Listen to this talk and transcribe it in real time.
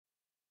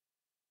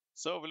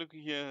So we're looking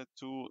here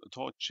to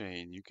Thought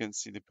Chain. You can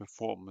see the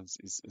performance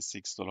is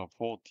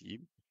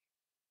 $6.40.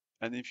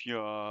 And if you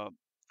are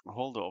a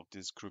holder of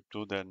this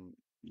crypto, then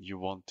you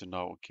want to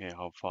know, okay,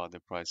 how far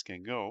the price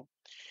can go.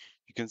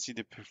 You can see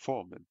the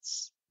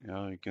performance.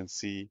 You can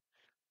see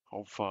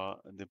how far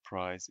the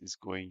price is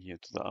going here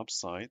to the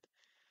upside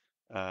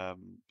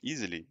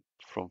easily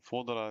from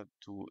 $4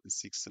 to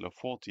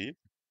 $6.40.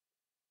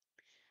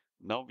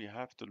 Now we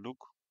have to look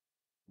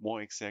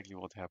more exactly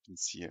what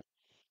happens here.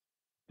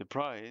 The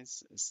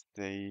price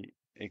stay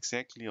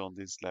exactly on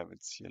these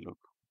levels here. Look,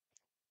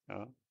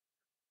 yeah?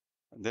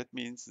 And that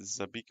means this is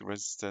a big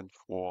resistance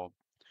for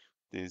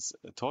this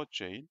thought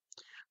chain.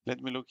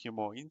 Let me look here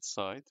more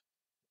inside.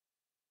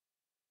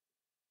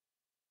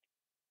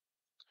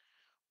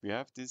 We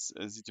have this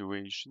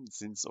situation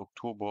since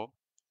October.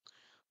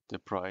 The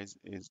price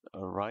is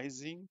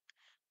rising,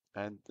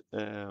 and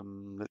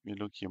let me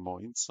look here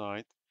more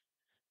inside.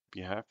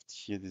 We have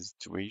here the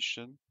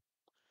situation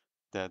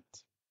that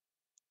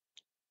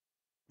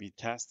we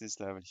test this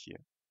level here.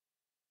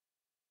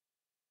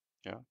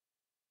 Yeah,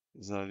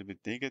 it's a little bit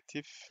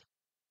negative.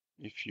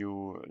 If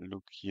you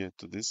look here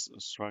to this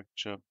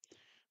structure,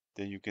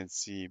 then you can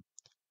see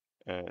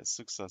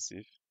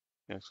successive,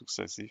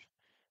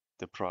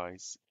 the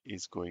price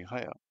is going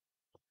higher.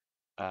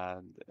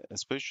 And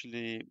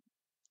especially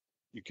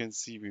you can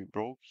see we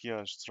broke here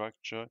a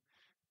structure,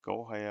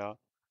 go higher,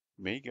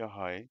 make a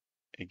high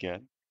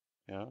again,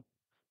 yeah,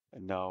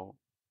 and now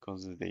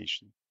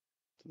consolidation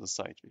to the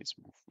sideways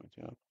movement,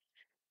 yeah.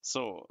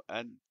 So,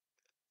 and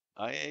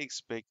I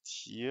expect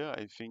here,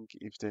 I think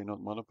if they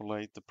not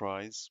manipulate the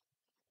price,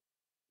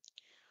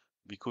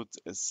 we could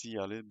see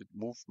a little bit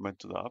movement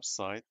to the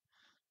upside.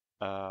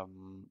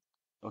 Um,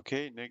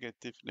 okay,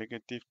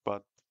 negative,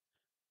 but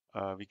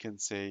we can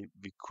say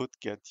we could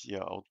get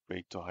here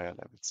outbreak to higher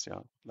levels,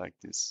 yeah, like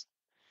this.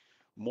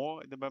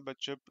 More in the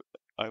membership,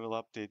 I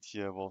will update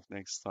here about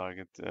next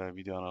target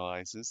video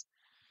analysis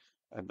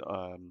and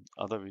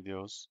other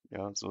videos,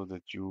 yeah, so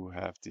that you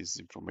have this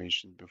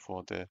information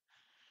before the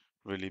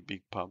really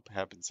big pump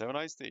happens. Have a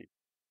nice day.